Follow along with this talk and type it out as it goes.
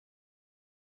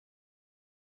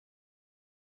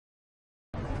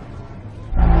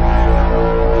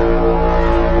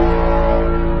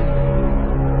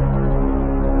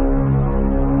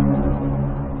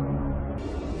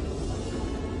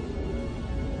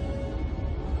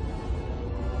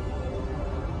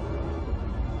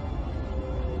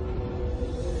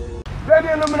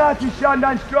Illuminati schauen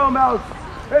deinen Strom aus.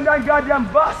 In dein goddamn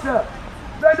Wasser.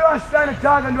 Wenn du hast deine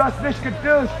Tage und du hast nicht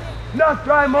geduscht, nach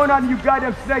 3 Monaten, you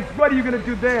goddamn snakes, what are you gonna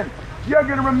do then? You're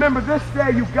gonna remember this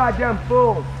day, you goddamn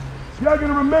fools. You're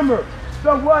gonna remember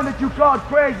the one that you called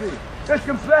crazy. It's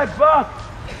complete fuck.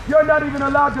 You're not even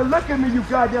allowed to look at me, you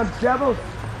goddamn devils.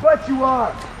 But you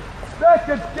are. That's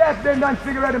a death, then done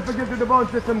cigarette and forget the divine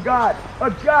system God. A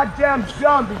goddamn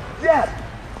zombie. Death.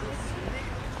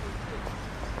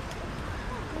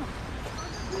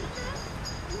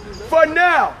 For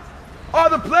now, all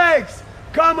the plagues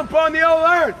come upon the whole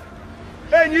earth,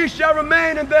 and ye shall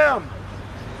remain in them.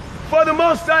 For the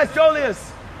Most High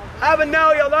Solius,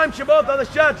 Avanawi Alam Shabbat al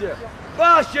Shadja,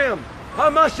 Bashim,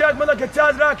 Hamashak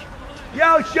Malakatadrak,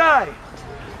 Yao Shai,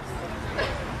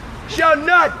 shall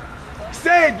not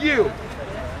save you.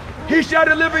 He shall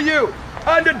deliver you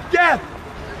under death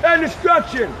and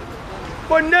destruction.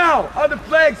 For now all the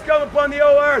plagues come upon the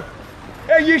whole earth,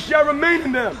 and ye shall remain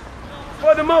in them.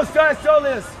 For the Most High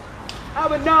Solius,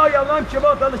 Avanawi Alam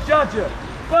Shabbat al Shadja,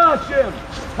 Bashim,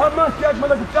 Hamashak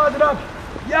Malakatadrak,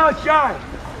 Yao Shai,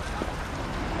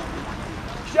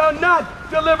 shall not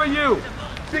deliver you,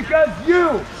 because you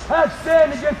have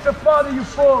sinned against the Father, you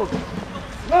fools.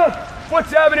 Look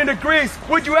what's happening to Greece.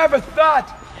 Would you ever thought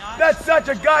that such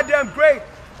a goddamn great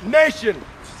nation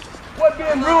would be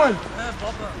in ruins?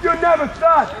 You never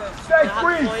thought that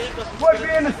Greece would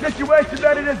be in the situation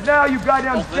that it is now, you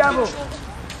goddamn devils.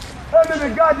 Only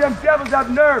the goddamn devils have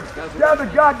nerve to have the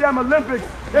goddamn Olympics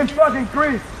in fucking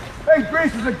Greece. And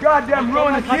Greece is a goddamn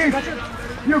ruinous heap.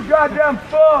 You goddamn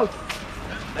fools.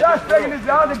 Das Ding ist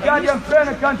ja auch eine goddamn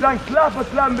Pläne, kann sein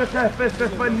Klapperklappen bis er fest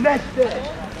ist vernettet.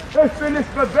 Ich bin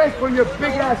nicht bewegt von your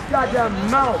big ass goddamn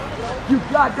mouth. You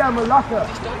goddamn Malaka.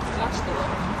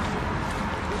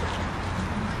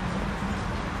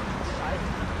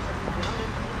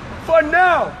 For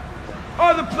now,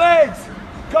 all the plagues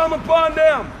come upon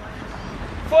them.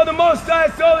 For the Most High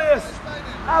Solius,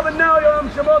 Avanawi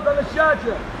Shabbat al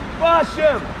Shadja,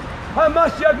 Bashim,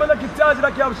 Hamashiach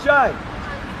Malakatazrak Yavshai,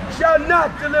 shall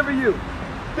not deliver you,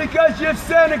 because you've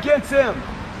sinned against him.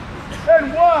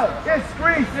 And why is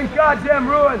Greece in goddamn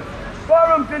ruin?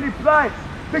 Forums in the plight,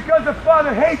 because the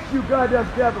Father hates you goddamn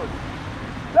devils.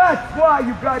 That's why,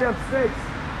 you goddamn snakes.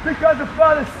 Because the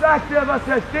Father sacked of us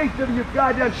as thinks of you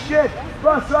goddamn shit.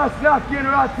 Was us not getting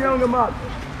around telling them up.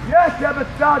 Yes, haven't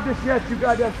started this yet, you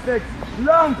goddamn snakes.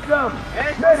 Lonesome.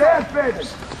 Met headfaving.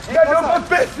 Met no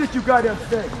business, you goddamn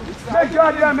snakes. Met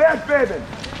goddamn headfaving.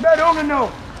 Met ungeno.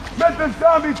 Met the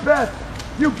zombie pest.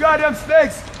 You goddamn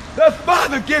snakes. The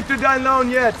Father gifted thy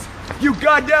loan yet. You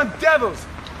goddamn devils.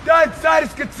 Dein Zeit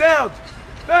ist gezählt.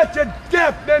 Welche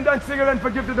death then dein cigarette and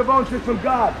forgive the divine from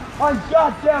God. On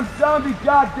goddamn zombie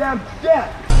goddamn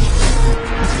death.